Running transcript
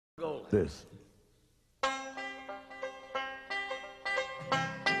this.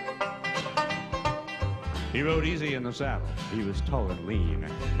 He rode easy in the saddle. He was tall and lean.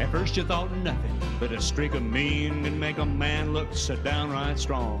 At first you thought nothing but a streak of mean can make a man look so downright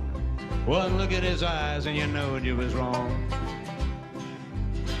strong. One look at his eyes and you knowed you was wrong.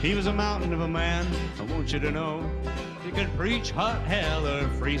 He was a mountain of a man, I want you to know. He could preach hot hell or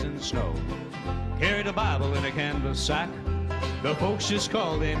freezing snow. Carried a Bible in a canvas sack. The folks just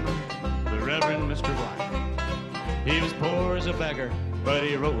called him the Reverend Mr. Black. He was poor as a beggar, but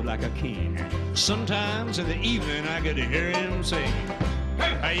he rode like a king. Sometimes in the evening I could hear him sing,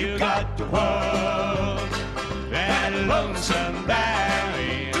 hey, you got to walk that lonesome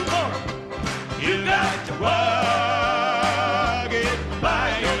valley. You got to walk it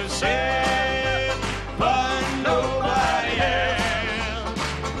by yourself, for nobody else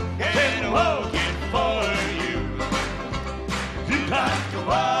can walk it for you. You got to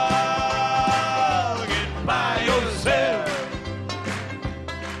walk it by yourself.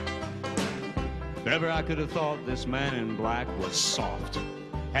 Ever I could have thought this man in black was soft,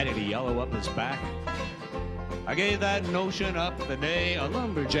 had it yellow up his back. I gave that notion up the day a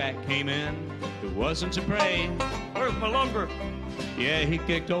lumberjack came in who wasn't to pray. Where's my lumber? Yeah, he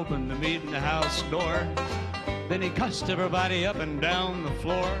kicked open the meeting house door. Then he cussed everybody up and down the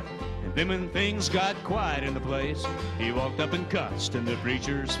floor. And then when things got quiet in the place, he walked up and cussed in the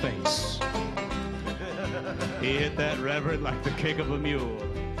preacher's face. He hit that reverend like the kick of a mule.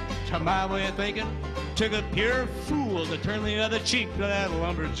 To my way of thinking, took a pure fool to turn the other cheek to that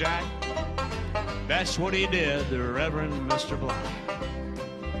lumberjack. That's what he did, the Reverend Mr. Black.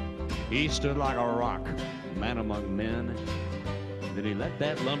 He stood like a rock, man among men. Then he let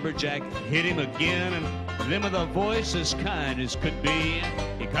that lumberjack hit him again, and then with a voice as kind as could be,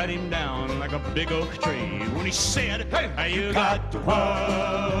 he cut him down like a big oak tree. When he said, hey, you got to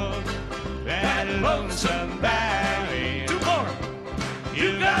walk that lonesome valley. Two more.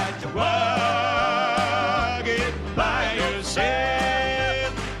 You got to walk it by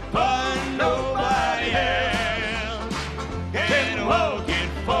yourself, for nobody else can walk it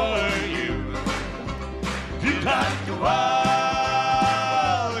for you. You got to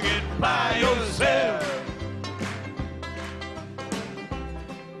walk it by yourself.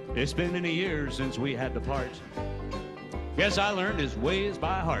 It's been many years since we had to part. Guess I learned his ways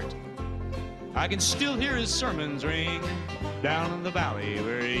by heart. I can still hear his sermons ring down in the valley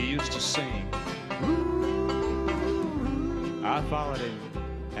where he used to sing. I followed him,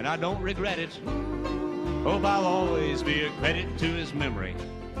 and I don't regret it. Hope I'll always be a credit to his memory.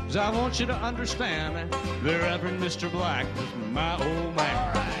 'Cause I want you to understand, the Reverend Mr. Black was my old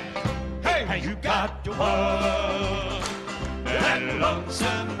man. Hey, you got to walk that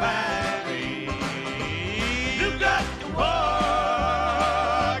lonesome valley. You got to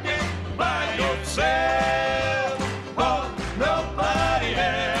walk it by yourself, for nobody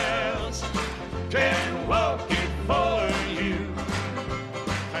else can walk it for you.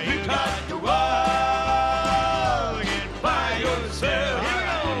 You got to walk it by yourself.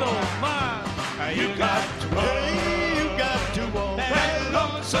 You got to walk that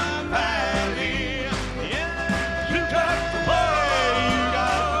lonesome valley. Yeah. You got to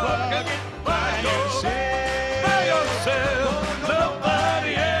walk it by yourself.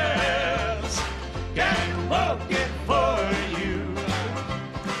 Nobody else can walk it for you.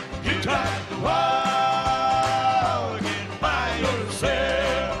 You got to walk it by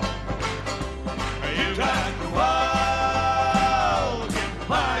yourself. You got to walk it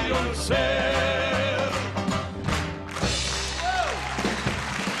by yourself.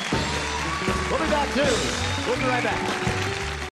 We'll be back too. We'll be right back.